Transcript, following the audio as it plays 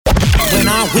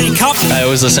I wake up. I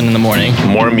always listen in the morning.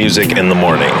 More music in the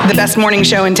morning. The best morning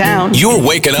show in town. You're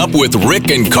waking up with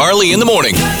Rick and Carly in the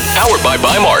morning. Powered by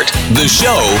Mart. The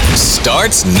show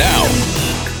starts now.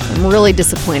 I'm really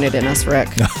disappointed in us, Rick.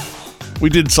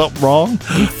 We did something wrong?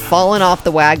 Fallen off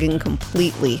the wagon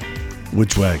completely.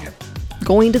 Which wagon?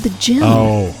 Going to the gym.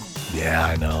 Oh, yeah,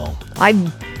 I know.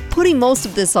 I'm putting most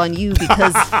of this on you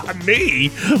because Me?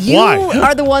 you Why?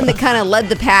 are the one that kind of led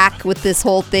the pack with this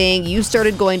whole thing. You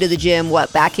started going to the gym,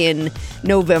 back in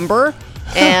November?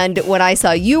 And when I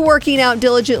saw you working out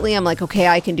diligently, I'm like, okay,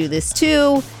 I can do this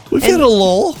too. We've hit a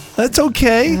lull. That's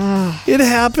okay. It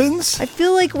happens. I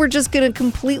feel like we're just going to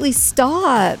completely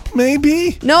stop.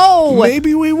 Maybe. No.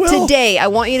 Maybe we will. Today, I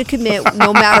want you to commit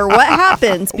no matter what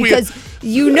happens because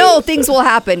you know things will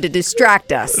happen to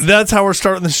distract us. That's how we're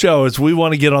starting the show. Is we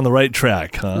want to get on the right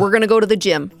track, huh? We're going to go to the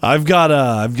gym. I've got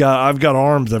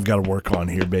arms I've got to work on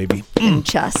here, baby. And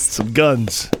chest. Some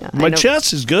guns. Yeah, My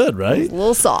chest is good, right? A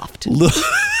little soft.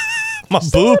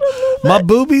 My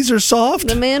boobies are soft.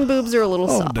 The man boobs are a little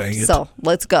soft. Dang it. So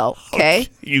let's go, okay?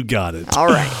 You got it. All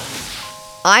right.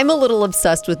 I'm a little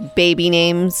obsessed with baby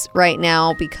names right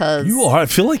now because... You are. I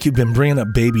feel like you've been bringing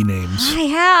up baby names. I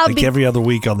have. Like every other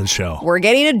week on the show. We're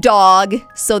getting a dog,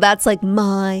 so that's like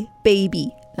my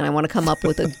baby. And I want to come up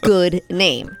with a good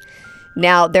name.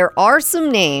 Now, there are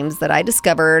some names that I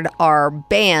discovered are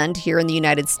banned here in the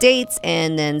United States,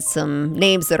 and then some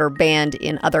names that are banned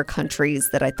in other countries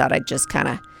that I thought I'd just kind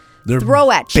of throw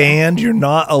at you. Banned? You're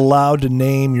not allowed to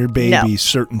name your baby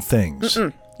certain things.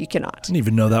 You cannot. I didn't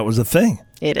even know that was a thing.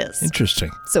 It is.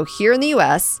 Interesting. So here in the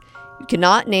U.S., you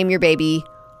cannot name your baby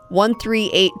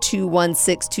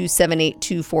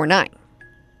 1382162788249.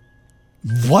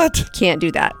 What? Can't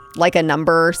do that. Like a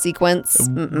number sequence.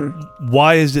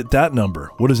 Why is it that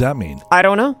number? What does that mean? I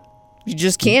don't know. You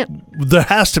just can't. There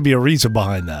has to be a reason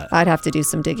behind that. I'd have to do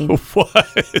some digging. What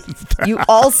is that? You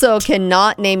also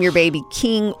cannot name your baby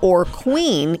king or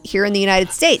queen here in the United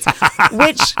States,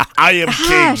 which I am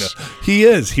king. He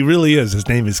is. He really is. His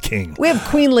name is King. We have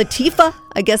Queen Latifah.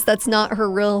 I guess that's not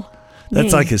her real name.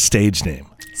 That's like his stage name.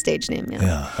 Stage name, yeah.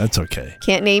 Yeah, that's okay.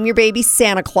 Can't name your baby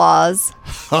Santa Claus.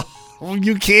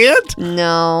 You can't?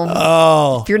 No.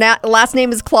 Oh. If your last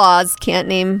name is Claus, can't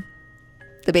name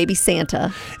the baby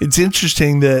Santa. It's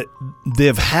interesting that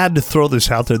they've had to throw this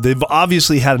out there. They've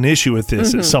obviously had an issue with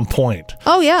this at some point.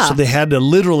 Oh, yeah. So they had to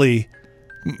literally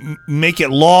make it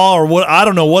law or what. I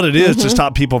don't know what it is to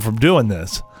stop people from doing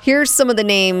this. Here's some of the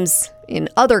names in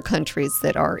other countries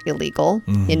that are illegal.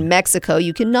 In Mexico,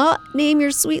 you cannot name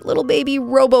your sweet little baby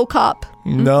RoboCop.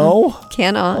 No?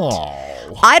 Cannot. Oh.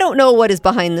 I don't know what is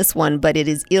behind this one, but it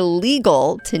is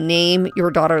illegal to name your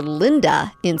daughter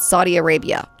Linda in Saudi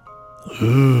Arabia.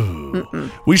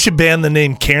 Ooh. We should ban the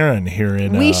name Karen here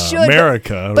in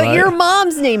America. But right? your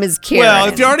mom's name is Karen. Well,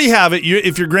 if you already have it,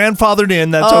 if you're grandfathered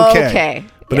in, that's okay. Okay.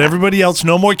 But everybody else,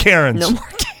 no more Karens. No more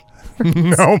Karens.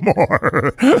 No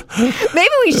more.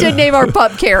 Maybe we should name our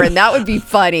pup Karen. That would be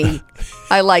funny.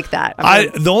 I like that.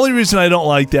 The only reason I don't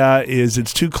like that is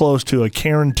it's too close to a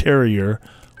Karen Terrier,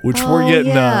 which we're getting.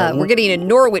 Yeah. We're getting a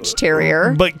Norwich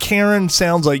Terrier. But Karen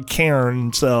sounds like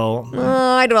Karen, so.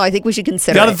 I don't know. I think we should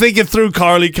consider Got to think it through,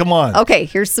 Carly. Come on. Okay,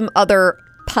 here's some other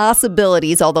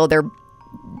possibilities, although they're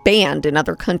banned in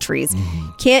other countries.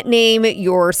 Can't name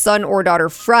your son or daughter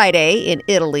Friday in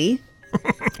Italy.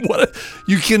 What?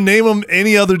 You can name them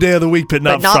any other day of the week, but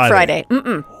not Friday.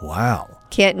 Wow.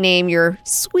 Can't name your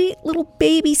sweet little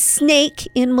baby Snake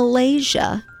in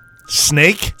Malaysia.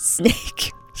 Snake?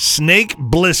 Snake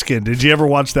Bliskin. Did you ever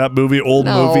watch that movie?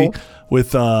 Movie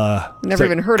with never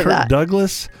even heard of that.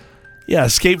 Douglas. Yeah,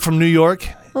 Escape from New York.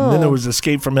 And then there was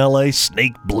Escape from LA.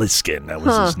 Snake Bliskin. That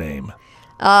was his name.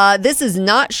 This is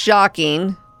not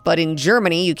shocking, but in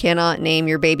Germany you cannot name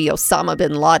your baby Osama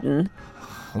bin Laden.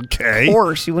 Okay. Of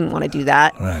course, you wouldn't want to do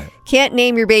that. Right. Can't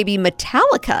name your baby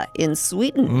Metallica in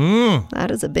Sweden. That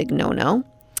is a big no-no.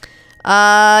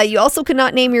 You also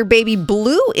cannot name your baby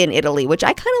Blue in Italy, which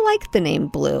I kind of like the name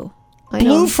Blue.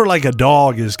 Blue for like a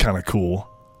dog is kind of cool.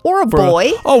 Or a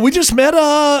boy. We just met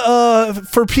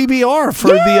for PBR for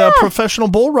the Professional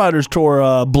Bull Riders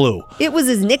Tour, Blue. It was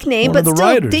his nickname, One but of the still,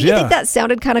 riders, did you think that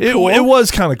sounded kind of cool? It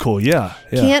was kind of cool, yeah.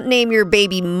 Can't name your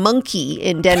baby Monkey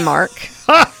in Denmark.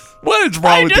 What is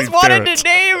wrong with these parents? I just wanted to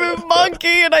name him Monkey,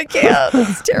 and I can't.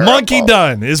 It's terrible. Monkey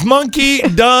done. Is Monkey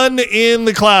done in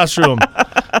the classroom?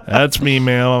 That's me,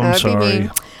 ma'am. I'm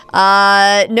sorry.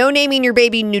 No naming your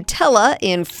baby Nutella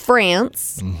in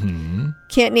France.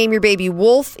 Can't name your baby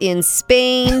Wolf in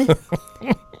Spain.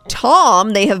 Tom,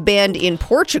 they have banned in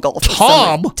Portugal.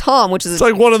 Tom, which is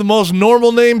like one of the most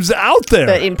normal names out there.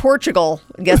 But in Portugal,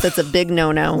 I guess that's a big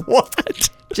no-no. What?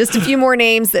 Just a few more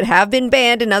names that have been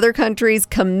banned in other countries.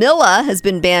 Camilla has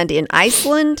been banned in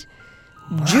Iceland.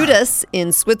 Judas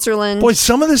in Switzerland. Boy,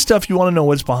 some of this stuff you want to know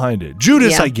what's behind it.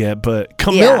 Judas, Yeah. I get, but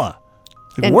Camilla.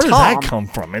 Like, And where does that Tom. come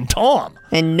from? And Tom.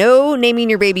 And no naming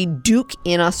your baby Duke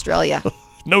in Australia.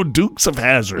 No Dukes of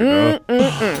Hazzard.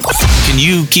 Can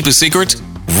you keep a secret?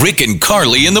 Rick and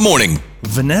Carly in the morning.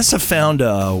 Vanessa found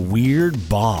a weird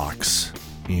box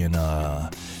in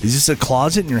is this a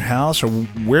closet in your house, or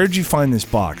where did you find this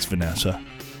box, Vanessa?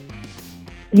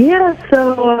 Yeah,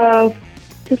 so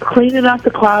just cleaning out the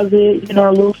closet,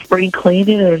 a little spring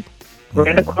cleaning, and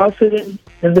ran across it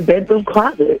in the bedroom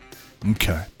closet.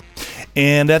 Okay.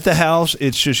 And at the house,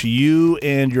 it's just you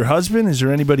and your husband? Is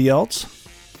there anybody else?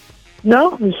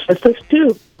 No, it's just us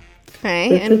two.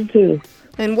 Okay. Just us two.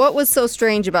 And what was so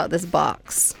strange about this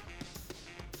box?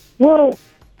 Well,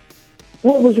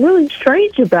 what was really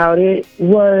strange about it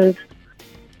was,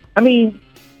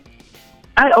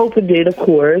 I opened it, of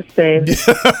course, and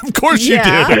Of course you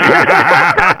Yeah. did.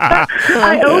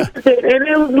 I opened it, and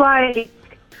it was like,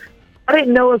 I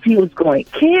didn't know if he was going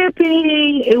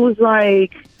camping. It was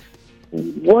like,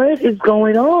 what is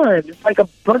going on? It's like a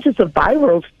bunch of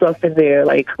survival stuff in there,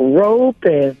 like rope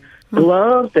and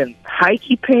gloves and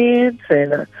hiking pants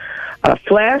and a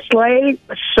flashlight,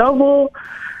 a shovel,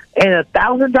 and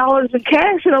 $1,000 in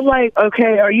cash. And I'm like,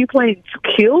 okay, are you planning to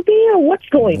kill me or what's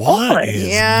going What on? is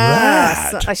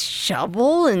Yes, that? a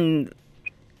shovel, and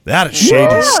That is shady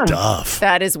Yeah. stuff.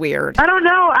 that is weird. I don't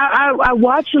know. I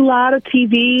watch a lot of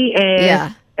TV, and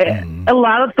Yeah. a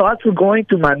lot of thoughts were going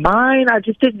through my mind. I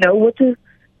just didn't know what to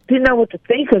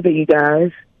think of it, you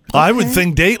guys. I would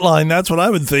think Dateline. That's what I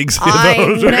would think. I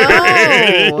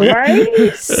know.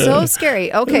 Right? So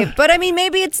scary. Okay, but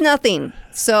maybe it's nothing.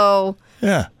 So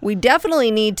Yeah. we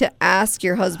definitely need to ask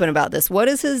your husband about this. What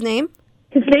is his name?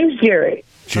 His name's Jerry.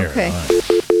 Jared, Okay. all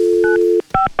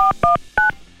right.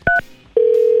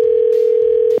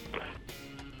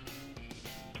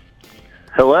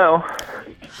 Hello.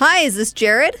 Hi, is this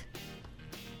Jared?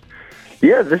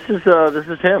 Yeah, this is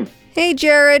him. Hey,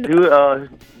 Jared. Who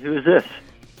is this?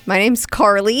 My name's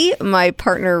Carly. My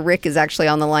partner Rick is actually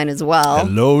on the line as well.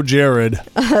 Hello, Jared.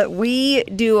 We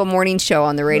do a morning show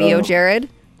on the radio, Jared.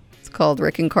 It's called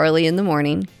Rick and Carly in the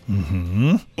Morning.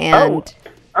 Mm-hmm. And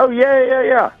Oh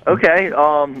yeah. Okay.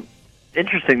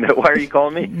 Interesting. Though. Why are you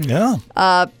calling me? Yeah.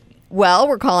 well,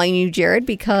 we're calling you Jared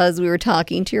because we were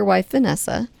talking to your wife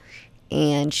Vanessa,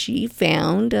 and she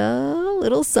found a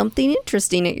little something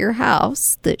interesting at your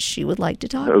house that she would like to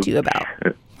talk to you about.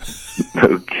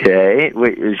 Okay.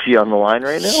 Wait, is she on the line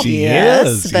right now? She Yes,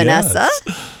 is. Vanessa.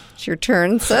 yes. It's your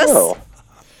turn, sis. Oh,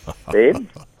 babe.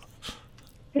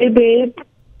 Hey, babe.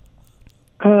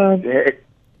 Hey,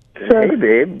 hey,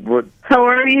 babe. What? How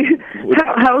are you?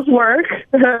 How's work?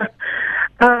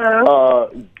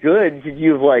 Good. Could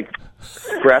you have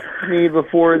prepped me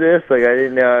before this? I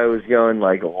didn't know I was going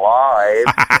live.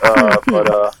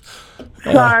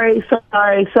 Sorry.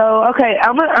 So, okay,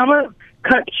 I'm gonna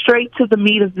cut straight to the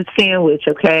meat of the sandwich.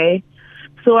 Okay.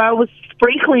 So I was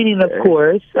spray cleaning, of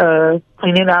course,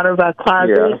 cleaning out of our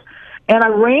closet, Yeah. and I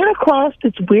ran across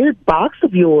this weird box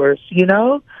of yours.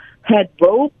 Had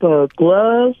rope,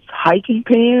 gloves, hiking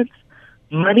pants,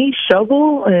 money,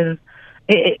 shovel, and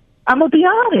I'm gonna be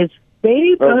honest,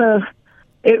 babe. Oh.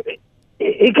 It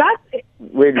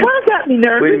Wait a minute. kind of got me Wait a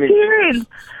nervous minute. here, and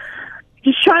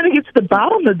just trying to get to the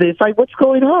bottom of this. What's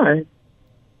going on?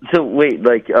 So wait,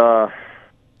 I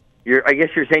guess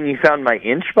you're saying you found my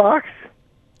inch box?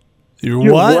 You're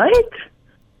Your what?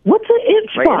 What's an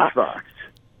inch My box? inch box.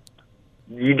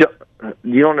 You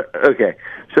don't. Okay,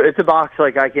 so it's a box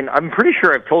I'm pretty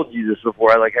sure I've told you this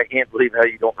before. I can't believe how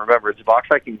you don't remember. It's a box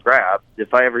I can grab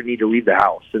if I ever need to leave the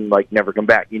house and never come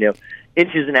back.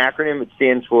 Inch is an acronym. It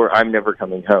stands for I'm never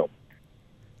coming home.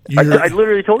 I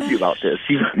literally told you about this.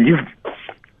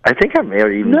 I think I may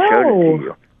have even showed it to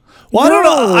you.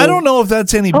 Well, I don't know if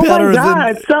that's any Oh better my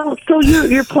God! than. So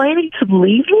you're planning to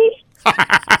leave me?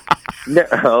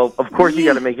 No, of course you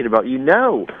got to make it about you.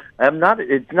 No, I'm not.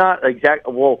 It's not exact.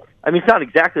 Well, it's not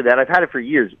exactly that. I've had it for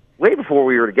years, way before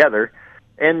we were together.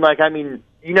 And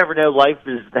you never know. Life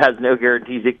has no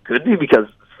guarantees. It could be because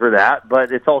for that,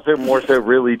 but it's also more so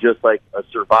really just a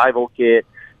survival kit.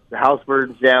 The house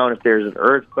burns down if there's an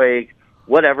earthquake,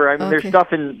 whatever. There's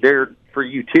stuff in there for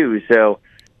you too. So.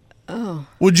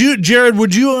 Jared,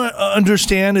 would you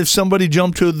understand if somebody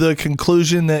jumped to the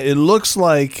conclusion that it looks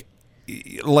like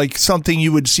something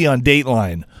you would see on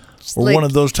Dateline or one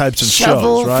of those types of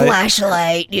shovel, shows, right?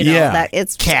 flashlight, Yeah. that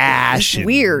it's Cash, it's and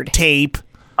weird. tape.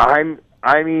 I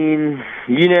can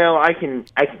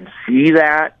see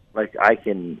that. I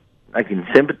can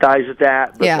sympathize with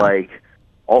that, but Yeah.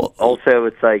 Also,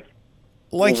 it's like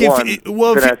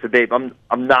Vanessa, babe,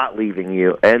 I'm not leaving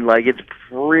you, and like it's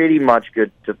pretty much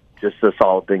good to just a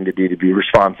solid thing to do to be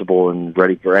responsible and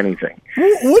ready for anything.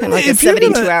 Kind of like a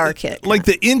 72-hour kit. Like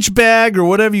the inch bag or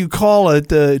whatever you call it,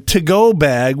 the to-go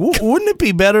bag, wouldn't it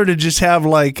be better to just have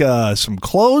like some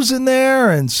clothes in there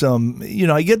and some,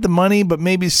 I get the money, but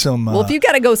maybe some... well, if you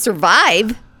got to go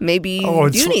survive, maybe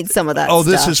you need some of that stuff.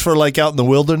 This is for like out in the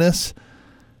wilderness?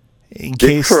 In It's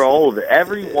case... for all of it.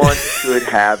 Everyone should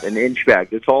have an inch bag.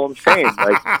 That's all I'm saying.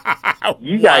 Like,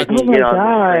 you guys need to get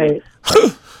on this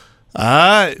thing.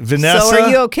 Vanessa. So are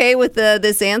you okay with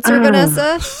this answer,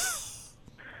 Vanessa?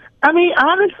 I mean,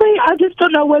 honestly, I just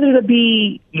don't know whether to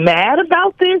be mad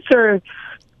about this or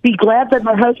be glad that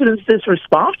my husband is this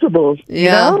responsible. You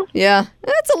know? Yeah.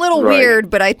 That's a little Right. weird,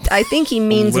 but I think he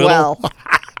means well.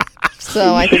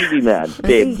 So I You shouldn't be mad,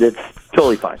 babe. That's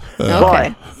totally fine.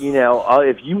 Okay. But,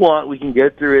 if you want, we can go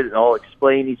through it and I'll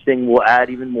explain each thing. We'll add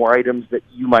even more items that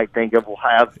you might think of. We'll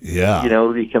have,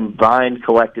 the combined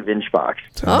collective inch box.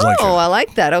 Sounds like a I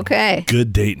like that. Okay.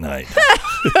 good date night.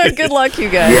 Good luck, you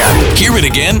guys. Yeah. Hear it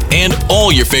again and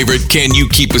all your favorite Can You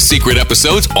Keep a Secret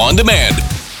episodes on demand.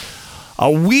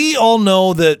 We all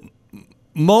know that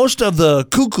most of the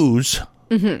cuckoos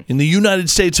in the United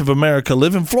States of America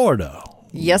live in Florida.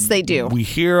 Yes, they do. We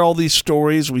hear all these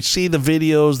stories. We see the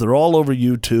videos. They're all over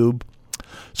YouTube.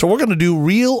 So we're going to do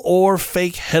real or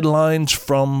fake headlines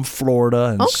from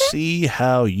Florida and see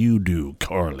how you do,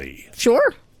 Carly.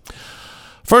 Sure.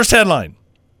 First headline.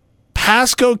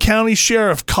 Pasco County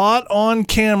Sheriff caught on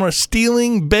camera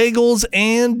stealing bagels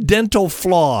and dental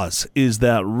floss. Is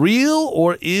that real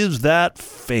or is that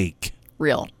fake?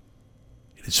 Real.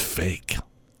 It is fake.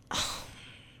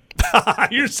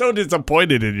 You're so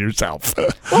disappointed in yourself.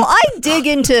 Well, I dig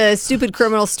into stupid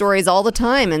criminal stories all the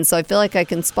time, and so I feel like I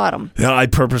can spot them. Yeah, I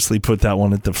purposely put that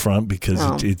one at the front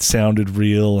because it sounded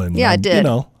real. And Yeah, it did.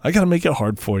 I got to make it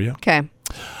hard for you. Okay.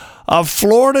 A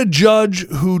Florida judge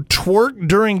who twerked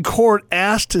during court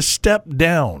asked to step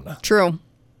down. True.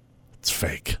 It's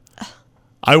fake.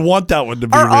 I want that one to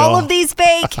be Are real. all of these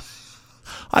fake?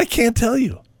 I can't tell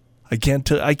you. I can't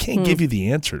give you the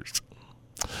answers.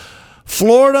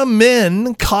 Florida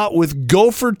men caught with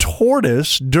gopher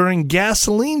tortoise during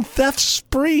gasoline theft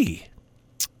spree.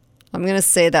 I'm going to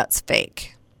say that's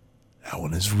fake. That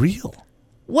one is real.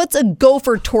 What's a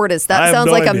gopher tortoise? I That have sounds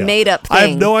no like idea. a made-up thing. I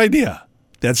have no idea.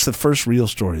 That's the first real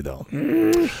story, though.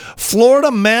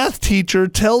 Florida math teacher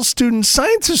tells students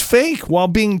science is fake while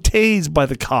being tased by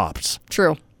the cops.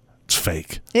 True. It's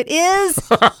fake. It is.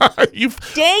 You've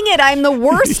Dang it, I'm the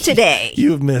worst today.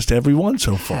 You have missed every one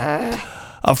so far.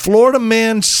 A Florida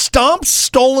man stomps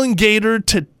stolen gator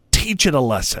to teach it a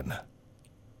lesson.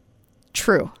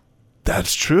 True.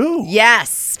 That's true.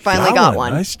 Yes, finally got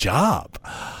one. Nice job.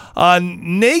 A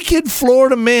naked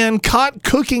Florida man caught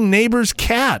cooking neighbor's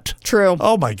cat. True.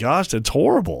 Oh my gosh, that's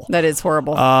horrible. That is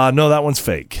horrible. No, that one's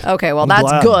fake. Okay, well, I'm that's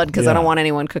glad. good because I Yeah. don't want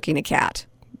anyone cooking a cat.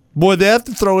 Boy, they have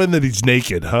to throw in that he's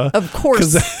naked, huh? Of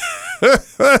course.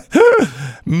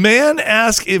 Man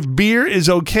asks if beer is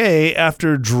okay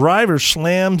after driver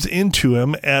slams into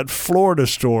him at Florida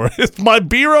store. Is my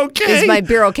beer okay? Is my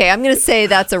beer okay? I'm going to say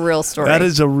that's a real story. That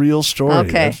is a real story.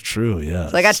 Okay. That's true, yeah.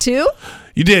 So I got two?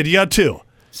 You did. You got two.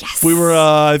 Yes. We were,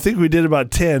 I think we did about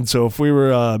 10. So if we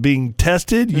were being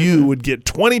tested, you would get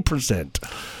 20%,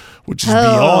 which is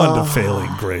beyond a failing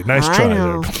grade. Nice try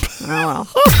know. there. Oh, well.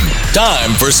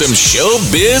 Time for some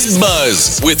showbiz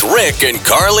buzz with Rick and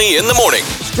Carly in the morning.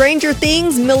 Stranger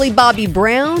Things, Millie Bobby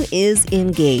Brown is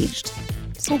engaged.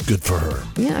 So good for her.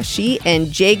 Yeah, she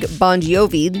and Jake Bon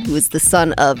Jovi, who is the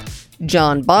son of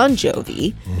John Bon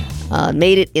Jovi,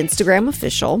 made it Instagram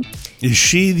official. Is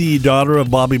she the daughter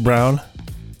of Bobby Brown?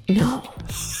 No.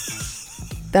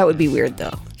 That would be weird,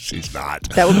 though. She's not.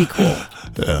 That would be cool.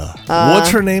 What's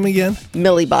her name again?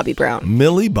 Millie Bobby Brown.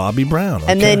 Millie Bobby Brown.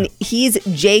 And Okay. then he's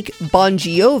Jake Bon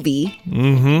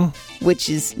Jovi, which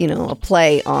is, a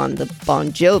play on the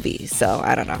Bon Jovi. So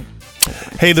I don't know.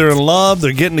 Hey, they're in love,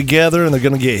 they're getting together, and they're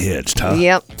going to get hitched, huh?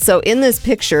 Yep. So in this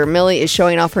picture, Millie is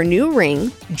showing off her new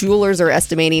ring. Jewelers are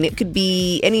estimating it could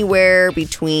be anywhere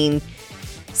between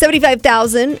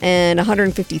 $75,000 and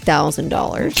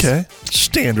 $150,000. Okay.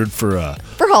 Standard for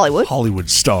Hollywood. Hollywood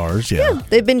stars, yeah.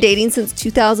 They've been dating since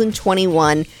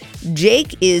 2021.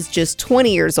 Jake is just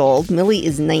 20 years old. Millie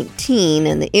is 19,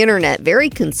 and the internet very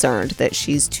concerned that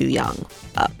she's too young.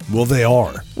 Well, they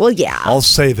are. Well, yeah, I'll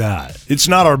say that. It's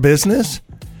not our business.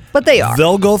 but they are.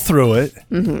 They'll go through it.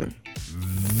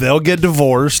 They'll get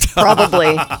divorced.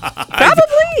 Probably.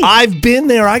 I've been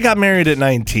there. I got married at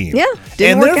 19. Yeah, didn't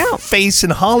and work they're out. facing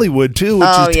Hollywood, too, which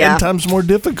is 10 times more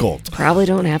difficult. Probably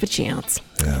don't have a chance.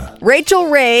 Yeah. Rachel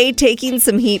Ray taking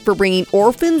some heat for bringing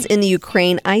orphans in the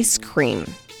Ukraine ice cream.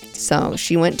 So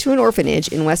she went to an orphanage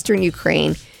in Western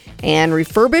Ukraine and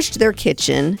refurbished their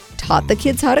kitchen, taught the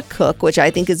kids how to cook, which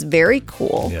I think is very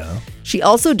cool. Yeah. She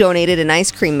also donated an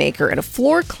ice cream maker and a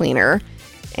floor cleaner.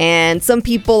 And some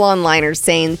people online are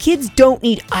saying kids don't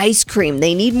need ice cream.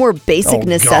 They need more basic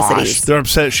necessities. Gosh. They're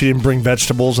upset she didn't bring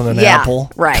vegetables and an Yeah, apple.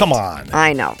 right. Come on.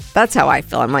 I know. That's how I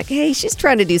feel. I'm like, hey, she's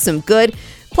trying to do some good.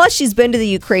 Plus, she's been to the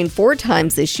Ukraine 4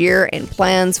 times this year, and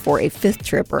plans for a 5th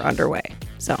trip are underway.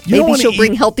 So maybe she'll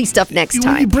bring healthy stuff next When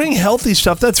time. you bring healthy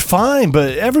stuff, that's fine.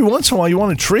 But every once in a while, you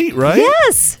want a treat, right?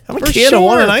 Yes, I'm a for kid. sure. I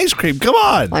want an ice cream. Come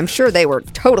on. I'm sure they were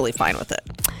totally fine with it.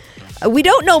 We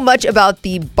don't know much about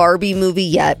the Barbie movie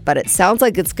yet, but it sounds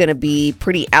like it's going to be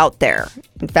pretty out there.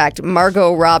 In fact,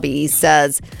 Margot Robbie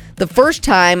says, the first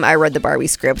time I read the Barbie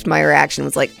script, my reaction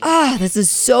was like, this is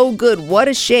so good. What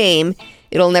a shame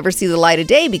it'll never see the light of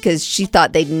day, because she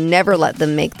thought they'd never let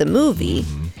them make the movie.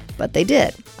 But they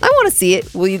did. I want to see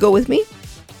it. Will you go with me?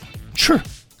 Sure.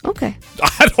 Okay.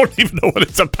 I don't even know what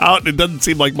it's about. It doesn't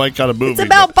seem like my kind of movie. It's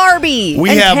about Barbie.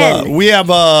 We and have Ken. we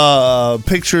have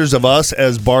pictures of us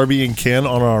as Barbie and Ken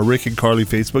on our Rick and Carly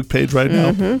Facebook page right now.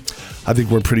 I think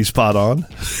we're pretty spot on.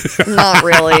 Not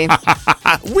really.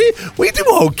 We do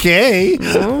okay.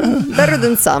 Better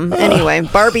than some. Anyway,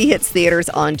 Barbie hits theaters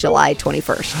on July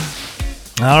 21st.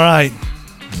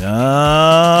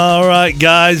 All right,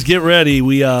 guys, get ready.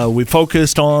 We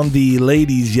focused on the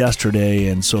ladies yesterday,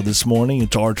 and so this morning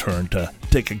it's our turn to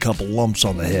take a couple lumps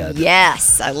on the head.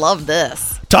 Yes, I love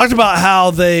this. Talked about how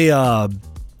they,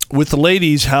 with the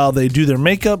ladies, how they do their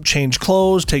makeup, change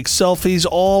clothes, take selfies,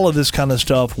 all of this kind of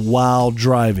stuff while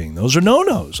driving. Those are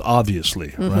no-nos,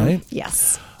 obviously, right?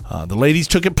 Yes. The ladies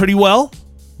took it pretty well.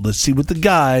 Let's see what the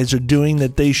guys are doing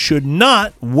that they should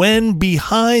not when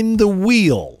behind the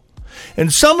wheel.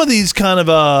 And some of these kind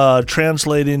of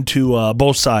translate into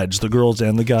both sides, the girls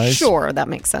and the guys. Sure, that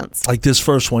makes sense. Like this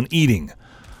first one, eating.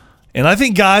 And I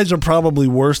think guys are probably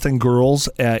worse than girls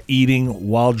at eating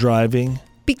while driving.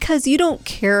 Because you don't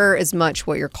care as much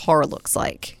what your car looks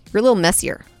like. You're a little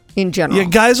messier in general. Yeah,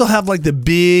 guys will have like the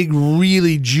big,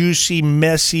 really juicy,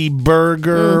 messy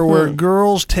burger, where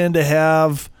girls tend to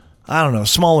have, I don't know,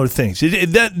 smaller things.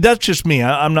 That's just me.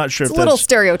 I'm not sure It's if a little that's...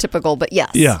 stereotypical, but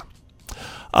yes. Yeah.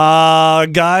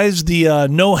 Guys, the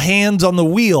no hands on the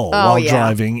wheel while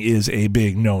driving is a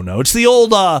big no-no. It's the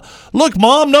old, look,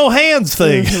 Mom, no hands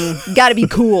thing. Got to be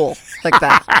cool like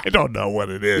that. I don't know what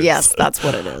it is. Yes, that's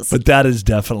what it is. But that is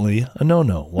definitely a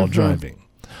no-no while driving.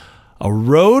 A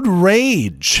road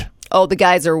rage. Oh, the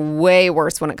guys are way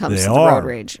worse when it comes to the road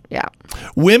rage. Yeah.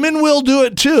 Women will do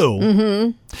it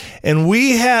too. And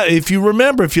we have, if you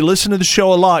remember, if you listen to the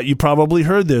show a lot, you probably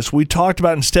heard this. We talked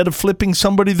about instead of flipping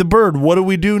somebody the bird, what do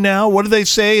we do now? What do they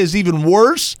say is even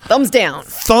worse? Thumbs down.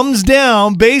 Thumbs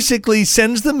down basically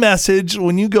sends the message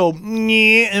when you go,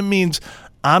 nyeh, it means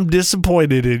I'm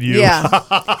disappointed in you. Yeah.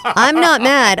 I'm not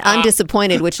mad. I'm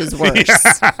disappointed, which is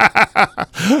worse.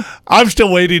 I'm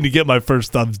still waiting to get my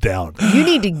first thumbs down. You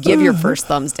need to give your first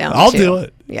thumbs down. I'll too. do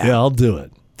it. Yeah. Yeah, I'll do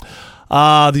it.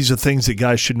 These are things that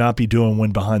guys should not be doing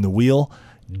when behind the wheel.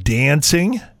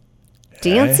 Dancing.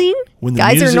 Dancing? When the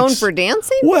Guys are known music's- for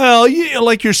dancing? Well, yeah,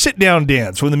 like your sit-down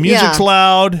dance. When the music's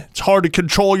loud, it's hard to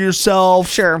control yourself.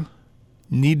 Sure.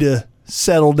 Need to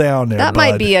settle down there, That bud.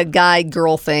 might be a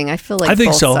guy-girl thing. I feel like I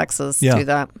think both so. sexes Yeah. do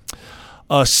that.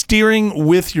 Steering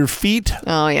with your feet.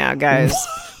 Oh, yeah, guys.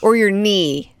 Or your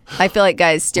knee. I feel like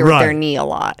guys steer with their Right. knee a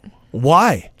lot.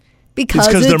 Why? Because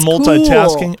It's because they're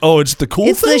multitasking. Cool. Oh, it's the cool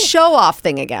It's thing? the show-off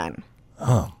thing again.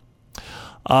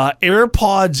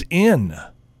 AirPods in.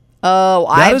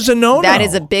 Oh, That is a no-no. That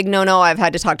is a big no-no. I've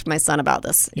had to talk to my son about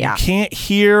this. Yeah. You can't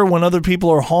hear when other people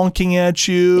are honking at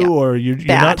you, Yeah. or you're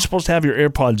Bad. not supposed to have your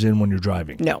AirPods in when you're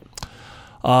driving. No.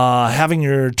 Having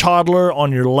your toddler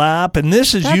on your lap, and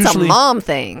this is That's usually a mom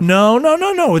thing. No.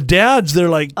 With dads, they're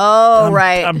like, Oh,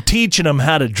 right. I'm teaching him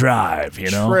how to drive.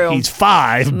 You know, True. he's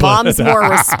 5. Mom's but more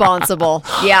responsible.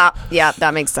 Yeah,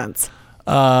 that makes sense.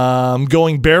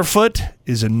 going barefoot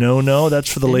is a no.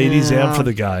 That's for the ladies and for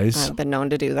the guys. I've been known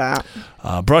to do that.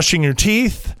 Brushing your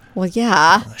teeth, Well,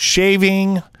 yeah.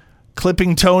 shaving,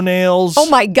 clipping toenails. Oh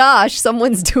my gosh,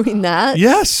 someone's doing that.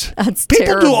 Yes, That's people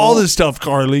do terrible. all this stuff,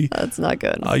 Carly. That's not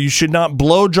good. You should not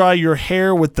blow dry your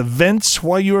hair with the vents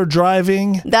while you are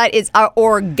driving. That is,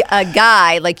 or a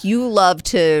guy, like you love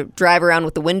to drive around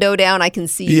with the window down. I can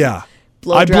see you Yeah.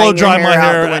 I blow dry my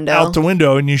hair out the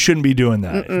window, and you shouldn't be doing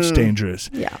that. It's dangerous.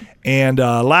 Yeah. And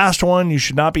last one, you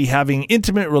should not be having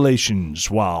intimate relations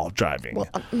while driving. Well,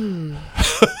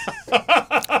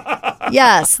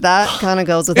 yes, that kind of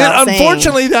goes without saying.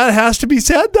 Unfortunately, that has to be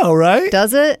said, though, right?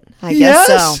 Does it? I guess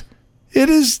so. It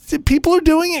is. People are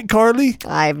doing it, Carly.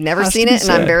 I've never seen it,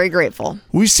 and I'm very grateful.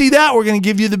 We see that. We're going to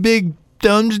give you the big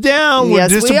thumbs down.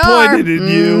 Yes, we're disappointed in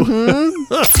you.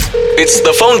 It's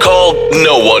the phone call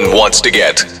no one wants to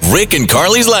get. Rick and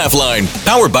Carly's Laugh Line,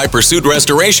 powered by Pursuit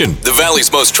Restoration, the Valley's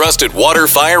most trusted water,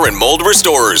 fire, and mold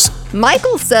restorers.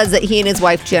 Michael says that he and his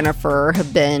wife Jennifer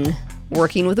have been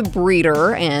working with a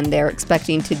breeder, and they're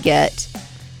expecting to get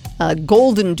a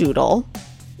golden doodle.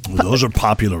 Those are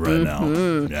popular right now.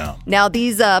 Yeah. Now,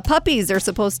 these puppies are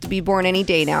supposed to be born any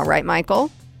day now, right,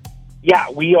 Michael? Yeah,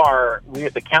 we are.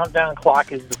 The countdown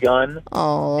clock has begun.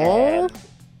 Oh. And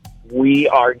we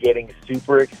are getting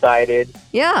super excited.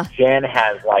 Yeah. Jen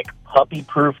has,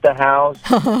 puppy-proofed the house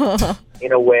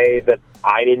in a way that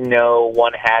I didn't know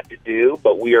one had to do,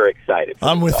 but we are excited.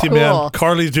 I'm with you, Cool. man.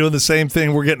 Carly's doing the same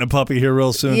thing. We're getting a puppy here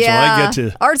real soon, so I get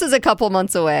to. Ours is a couple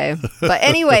months away. But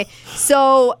anyway,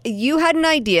 so you had an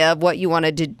idea of what you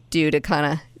wanted to do to kind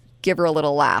of give her a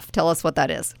little laugh. Tell us what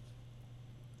that is.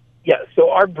 Yeah,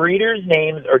 so our breeders'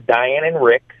 names are Diane and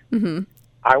Rick. Mm-hmm.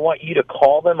 I want you to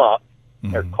call them up,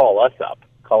 or call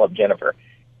up Jennifer,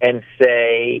 and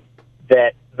say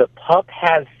that the pup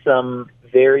has some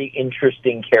very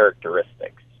interesting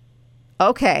characteristics.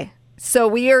 Okay. So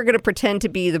we are going to pretend to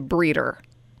be the breeder.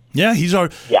 Yeah,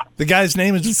 the guy's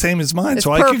name is the same as mine, It's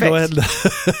so perfect. I can go ahead and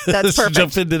That's perfect.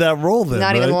 jump into that role then.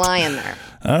 Not even right? lying there.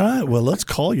 All right, well, let's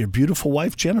call your beautiful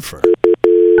wife, Jennifer.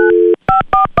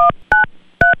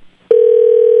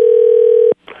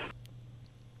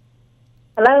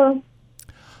 Hello,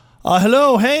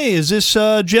 Hello, hey, is this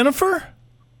Jennifer?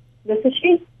 this is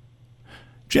she.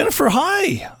 Jennifer,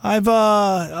 hi.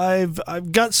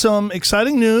 I've got some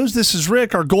exciting news. This is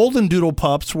Rick. Our golden doodle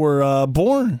pups were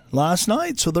born last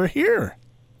night, so they're here.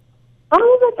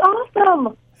 Oh, that's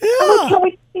awesome. Yeah. I can't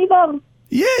wait to see them.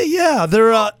 Yeah.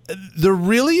 They're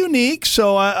really unique.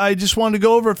 So I just wanted to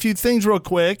go over a few things real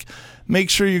quick. Make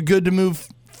sure you're good to move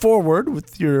forward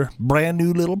with your brand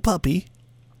new little puppy.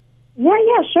 Yeah,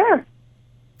 sure.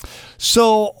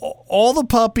 So all the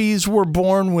puppies were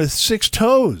born with 6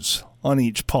 toes on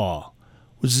each paw.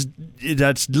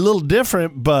 That's a little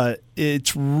different, but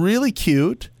it's really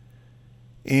cute.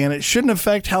 And it shouldn't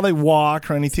affect how they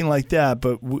walk or anything like that.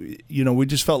 But we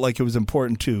just felt like it was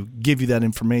important to give you that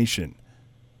information.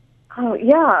 Oh,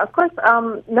 yeah, of course.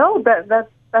 No,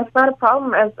 that's not a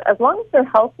problem. As long as they're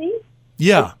healthy,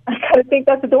 Yeah. I kind of think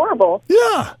that's adorable.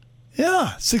 Yeah.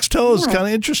 6 toes, kind of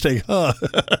interesting, huh?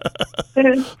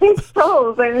 6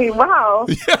 toes. I mean, wow.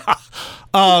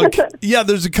 Yeah,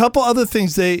 there's a couple other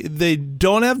things. They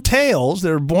don't have tails.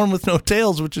 They're born with no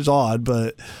tails, which is odd,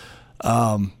 but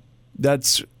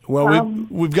that's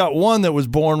we've got one that was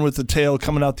born with the tail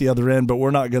coming out the other end, but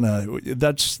we're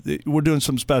doing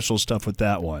some special stuff with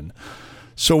that one.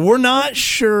 So we're not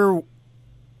sure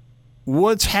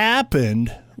what's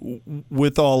happened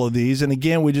with all of these, and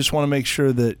again, we just want to make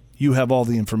sure that you have all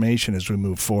the information as we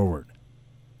move forward.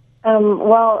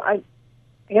 Well, I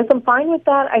guess I'm fine with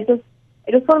that. I just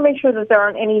want to make sure that there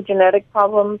aren't any genetic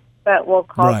problems that will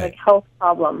cause health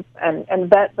problems and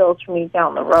vet bills for me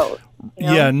down the road.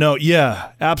 You know?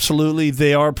 Yeah, absolutely.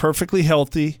 They are perfectly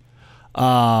healthy.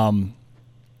 There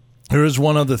is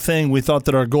one other thing. We thought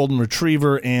that our golden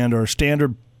retriever and our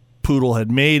standard poodle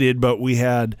had mated, but we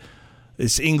had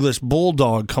this English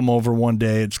bulldog come over one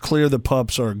day. It's clear the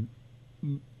pups are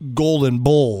golden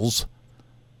bulls.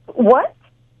 What?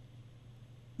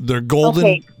 They're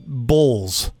golden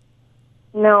bulls.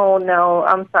 No,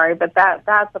 I'm sorry, but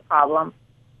that's a problem.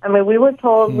 I mean, we were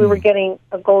told we were getting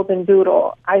a golden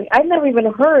doodle. I've never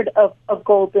even heard of a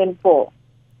golden bull.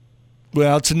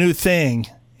 Well, it's a new thing,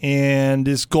 and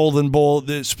this golden bull,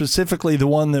 specifically the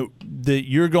one that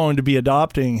you're going to be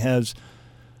adopting, has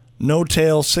no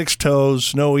tail, 6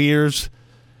 toes, no ears,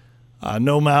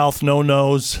 no mouth, no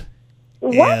nose,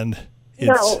 What? and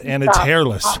it's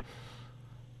hairless.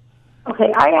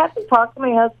 Okay, I have to talk to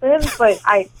my husband, but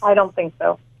I don't think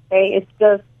so. Okay, it's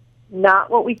just not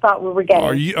what we thought we were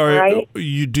getting.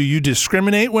 Do you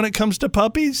discriminate when it comes to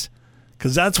puppies?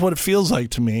 Because that's what it feels like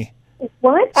to me.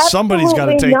 What? Somebody's got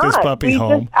to take this puppy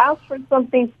home. We just asked for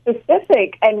something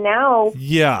specific, and now,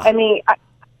 yeah. I mean,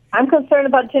 I'm concerned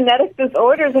about genetic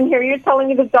disorders, and here you're telling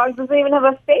me the dog doesn't even have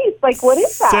a face. Like, what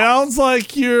is that? Sounds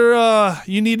like you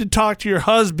need to talk to your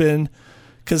husband,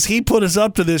 because he put us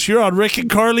up to this. You're on Rick and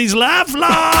Carly's Laugh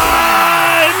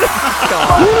Line!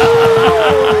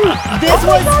 This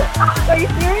was Are you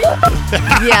serious?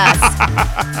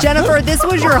 yes, Jennifer. This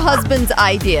was your husband's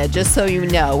idea. Just so you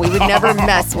know, we would never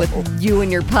mess with you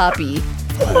and your puppy.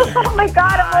 Oh my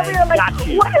God, I'm over here like,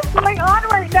 what is going on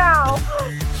right now?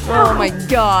 Oh my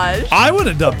gosh. I would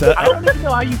have dumped that. I don't even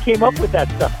know how you came up with that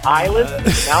stuff.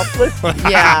 Eyeless, mouthless.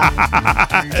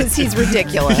 Yeah, because he's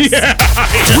ridiculous.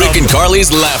 Rick and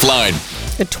Carly's Laugh Line.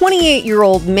 A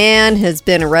 28-year-old man has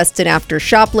been arrested after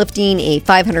shoplifting a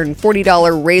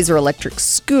 $540 Razor electric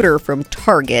scooter from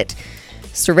Target.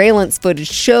 Surveillance footage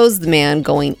shows the man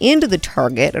going into the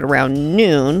Target at around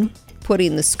noon,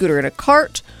 putting the scooter in a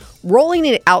cart, rolling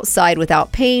it outside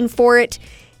without paying for it.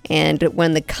 And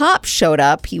when the cops showed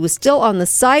up, he was still on the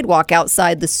sidewalk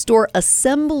outside the store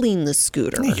assembling the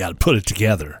scooter. You got to put it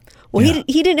together. Well,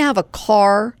 he didn't have a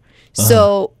car,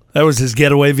 so... That was his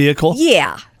getaway vehicle?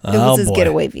 Yeah, it was his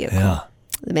getaway vehicle. Yeah.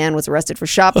 The man was arrested for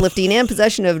shoplifting and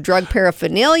possession of drug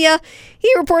paraphernalia.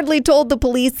 He reportedly told the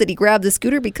police that he grabbed the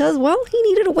scooter because, well, he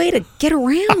needed a way to get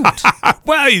around.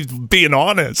 Well, he's being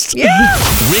honest. Yeah.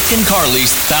 Rick and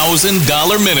Carly's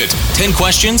 $1,000 minute. 10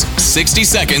 questions, 60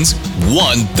 seconds,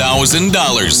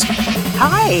 $1,000.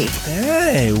 Hi.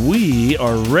 Hey, we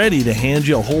are ready to hand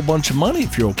you a whole bunch of money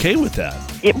if you're okay with that.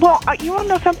 You want to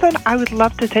know something? I would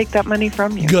love to take that money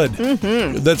from you. Good.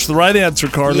 That's the right answer,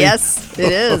 Carly. Yes,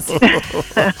 it is.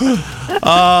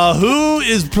 Who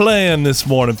is playing this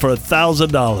morning for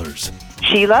 $1,000?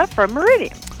 Sheila from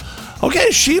Meridian.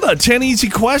 Okay, Sheila, 10 easy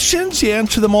questions. You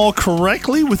answer them all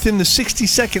correctly within the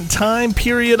 60-second time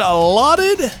period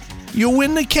allotted. You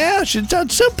win the cash. It's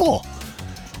that simple.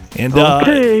 And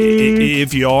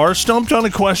if you are stumped on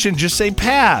a question, just say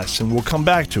pass, and we'll come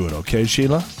back to it. Okay,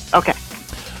 Sheila? Okay.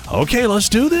 Okay, let's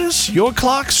do this. Your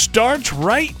clock starts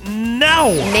right now.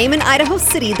 Name an Idaho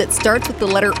city that starts with the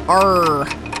letter R.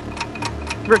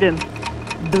 Meridian.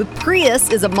 The Prius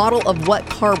is a model of what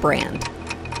car brand?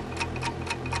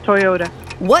 Toyota.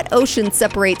 What ocean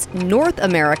separates North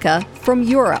America from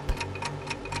Europe?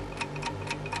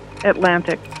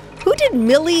 Atlantic. Who did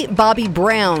Millie Bobby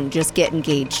Brown just get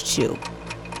engaged to?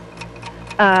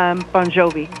 Bon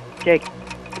Jovi. Jake.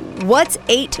 What's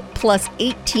 8 plus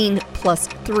 18 plus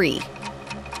 3?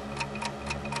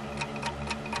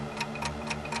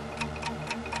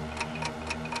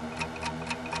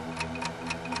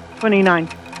 29.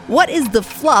 What is the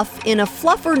fluff in a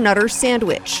Fluffer Nutter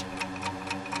sandwich?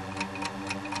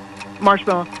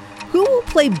 Marshmallow. Who will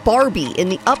play Barbie in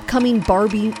the upcoming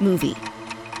Barbie movie?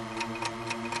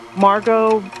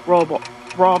 Margot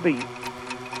Robbie.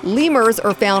 Lemurs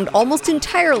are found almost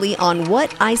entirely on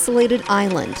what isolated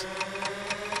island?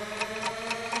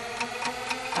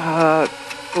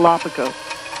 Galapagos.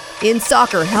 In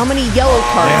soccer, how many yellow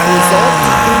cards result?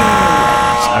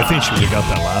 I think she would have got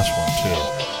that last one,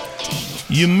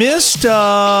 too. You missed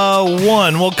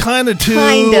one. Well, kind of two.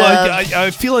 Kind of.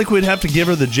 I feel like we'd have to give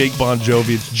her the Jake Bon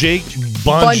Jovi. It's Jake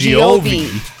Bon Jovi.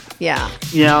 Yeah.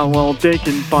 Yeah, well, Jake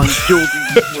and Bon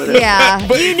Jovi. Yeah,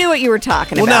 you knew what you were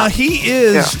talking Well, now about. he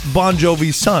is Bon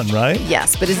Jovi's son, right?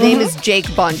 Yes, but his name is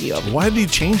Jake Bon Jovi. Why did he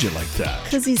change it like that?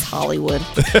 Because he's Hollywood.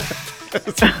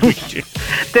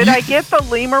 Did I get the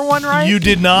lemur one right? You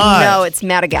did not. No, it's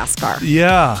Madagascar.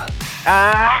 Yeah.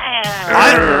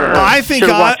 I think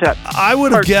Should've watched that I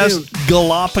would have cartoon. guessed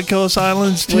Galapagos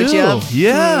Islands too. Would you?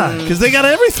 Yeah, because they got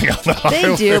everything on the They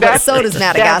island. do, but so does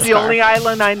Madagascar. That's the only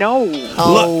island I know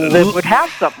that would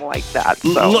have something like that.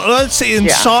 So. Let's see, in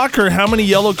Yeah. soccer, how many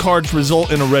yellow cards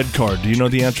result in a red card? Do you know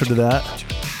the answer to that?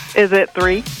 Is it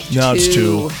 3? No, it's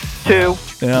 2. 2?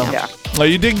 Yeah. Well,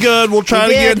 you did good. We'll try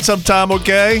it You again did. sometime,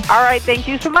 okay? All right, thank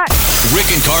you so much.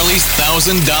 Rick and Carly's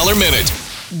 $1,000 minute.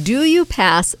 Do you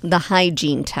pass the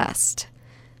hygiene test?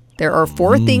 There are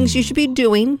 4 things you should be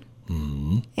doing,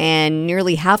 and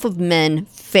nearly half of men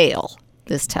fail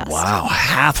this test. Wow,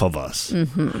 half of us.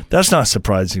 Mm-hmm. That's not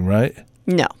surprising, right?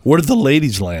 No, Where did the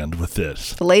ladies land with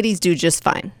this? the ladies do just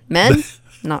fine. Men,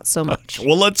 not so much.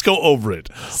 Well, let's go over it.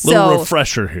 Little So-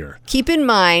 refresher here. Keep in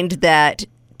mind that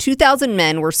 2,000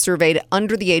 men were surveyed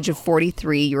under the age of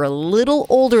 43. You're a little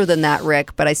older than that,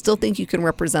 Rick, but I still think you can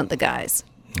represent the guys.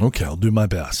 Okay, I'll do my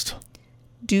best.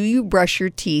 Do you brush your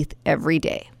teeth every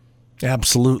day?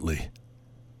 Absolutely.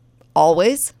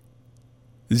 Always?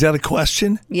 Is that a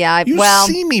question? Yeah, You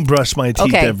see me brush my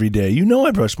teeth Okay. every day. You know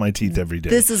I brush my teeth every day.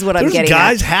 This is what I'm There's getting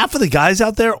guys, at. half of the guys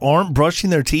out there aren't brushing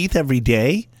their teeth every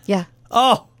day. Yeah.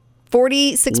 Oh,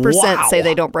 46% Wow. say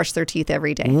they don't brush their teeth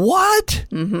every day. what?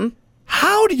 Mm-hmm.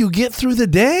 How do you get through the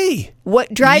day?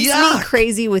 What drives me Yuck.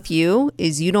 crazy with you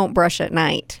is you don't brush at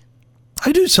night.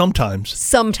 I do sometimes.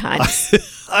 Sometimes.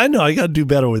 I know. I got to do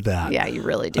better with that. Yeah, you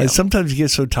really do. Sometimes you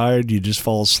get so tired you just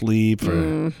fall asleep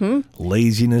or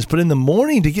laziness. But in the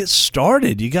morning to get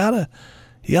started, you gotta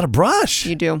brush.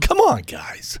 You do. Come on,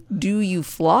 guys. Do you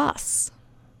floss?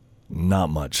 Not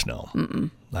much, no.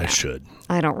 I should.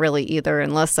 I don't really either,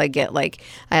 unless I get I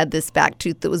had this back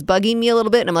tooth that was bugging me a little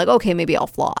bit, and I'm like, okay, maybe I'll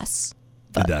floss.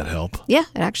 Did that help? Yeah,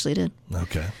 it actually did.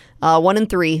 Okay. 1 in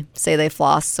 3 say they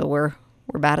floss, so we're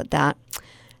bad at that.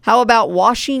 How about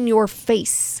washing your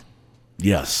face?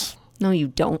 Yes. No, you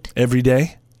don't. Every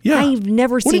day? Yeah. I've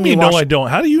never What seen do you mean, wash. no, I don't?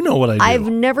 How do you know what I do?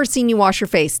 I've never seen you wash your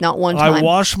face, not one time. I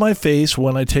wash my face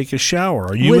when I take a shower.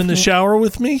 Are you in the shower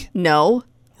with me? No.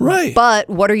 Right. But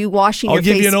what are you washing your face?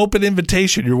 I'll give you an open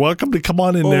invitation. You're welcome to come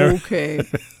on in there. Okay.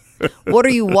 What are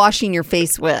you washing your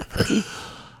face with?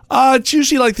 It's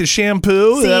usually like the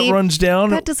shampoo that runs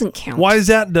down. That doesn't count. Why is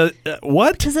that?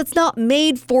 What? Because it's not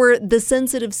made for the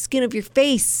sensitive skin of your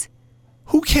face.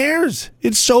 Who cares?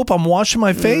 It's soap. I'm washing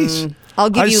my face. I'll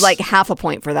give you half a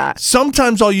point for that.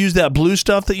 Sometimes I'll use that blue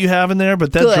stuff that you have in there,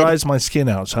 but that dries my skin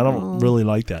out, so I don't really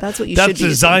like that. That's what you should be That's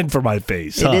designed for my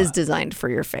face. It is designed for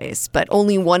your face, but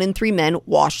only 1 in 3 men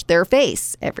wash their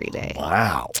face every day.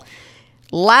 Wow.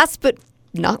 Last but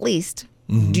not least,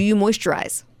 do you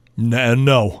moisturize?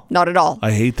 No. Not at all.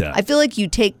 I hate that. I feel like you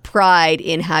take pride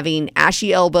in having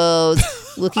ashy elbows,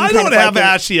 looking I kind don't of have like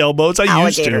ashy elbows. I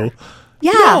alligator. used to.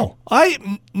 Yeah. No,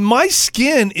 my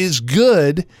skin is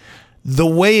good the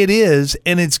way it is,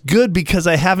 and it's good because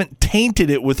I haven't tainted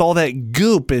it with all that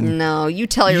goop. And no, you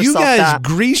tell yourself you guys that.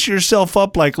 grease yourself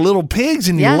up like little pigs,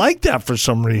 and you like that for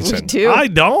some reason. We do. I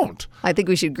don't. I think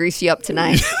we should grease you up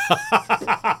tonight.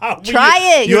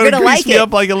 Try it. You're going to like me it.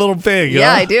 up like a little pig.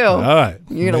 Yeah, huh? I do. All right.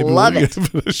 You're going to love it.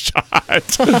 Give it a shot.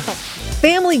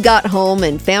 Family got home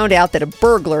and found out that a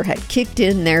burglar had kicked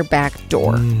in their back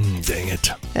door. Dang it.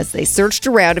 As they searched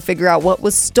around to figure out what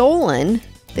was stolen,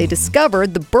 they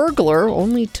discovered the burglar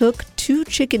only took 2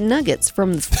 chicken nuggets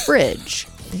from the fridge.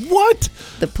 What?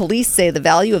 The police say the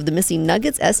value of the missing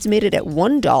nuggets estimated at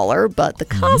 $1, but the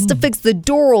cost to fix the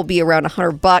door will be around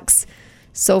 $100.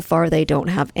 So far, they don't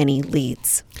have any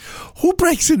leads. Who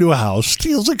breaks into a house,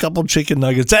 steals a couple chicken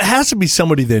nuggets? That has to be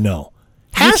somebody they know.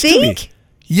 Has you think? to be.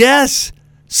 Yes.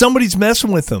 Somebody's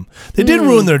messing with them. They did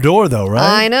ruin their door, though,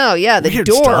 right? I know. Yeah, the Weird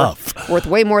door stuff. worth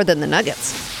way more than the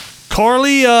nuggets.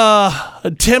 Carly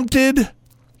attempted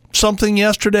something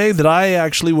yesterday that I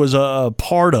actually was a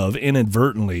part of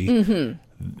inadvertently.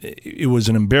 It was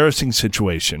an embarrassing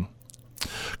situation.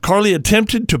 Carly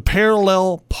attempted to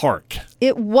parallel park.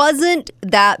 It wasn't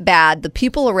that bad. The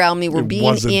people around me were being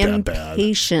wasn't that bad.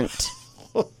 impatient.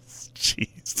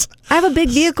 Jeez. I have a big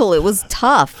vehicle. It was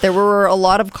tough. There were a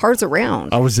lot of cars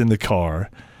around. I was in the car,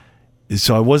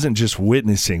 so I wasn't just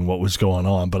witnessing what was going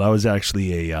on, but I was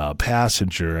actually a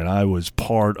passenger, and I was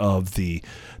part of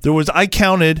I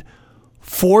counted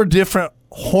 4 different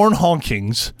horn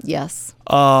honkings. Yes.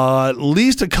 At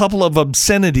least a couple of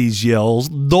obscenities yells.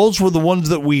 Those were the ones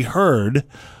that we heard.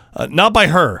 Not by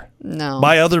her. No.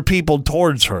 By other people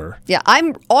towards her. Yeah,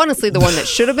 I'm honestly the one that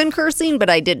should have been cursing, but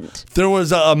I didn't. There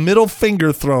was a middle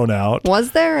finger thrown out.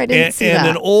 Was there? I didn't see that.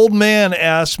 And an old man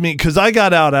asked me, because I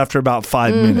got out after about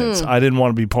 5 minutes. I didn't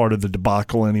want to be part of the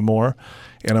debacle anymore.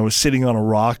 And I was sitting on a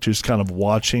rock just kind of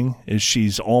watching as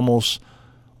she's almost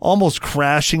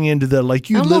crashing into the, like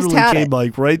you literally came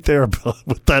like right there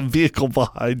with that vehicle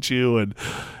behind you. And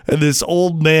this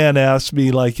old man asked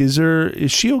me, like, is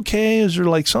she okay? Is there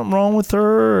like something wrong with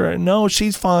her? No,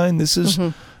 she's fine. This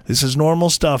is normal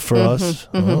stuff for us.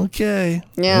 Okay.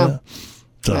 Yeah.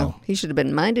 So well, he should have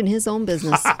been minding his own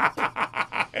business.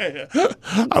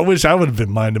 I wish I would have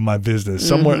been minding my business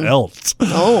somewhere else.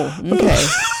 Oh, okay.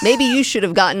 Maybe you should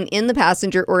have gotten in the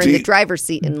passenger or in the driver's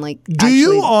seat and Do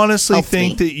you honestly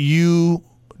think me. that you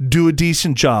do a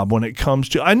decent job when it comes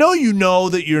to? I know you know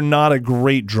that you're not a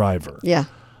great driver. Yeah.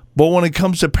 But when it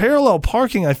comes to parallel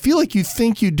parking, I feel like you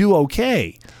think you do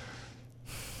okay.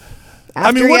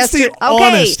 What's the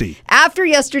honesty? After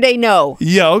yesterday, no.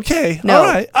 Yeah, okay. No. All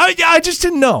right. I just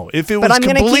didn't know if it was I'm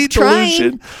gonna complete keep trying.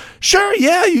 delusion. Sure,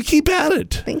 yeah, you keep at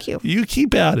it. Thank you. You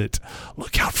keep at it.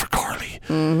 Look out for Carly.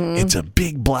 It's a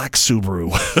big black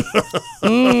Subaru.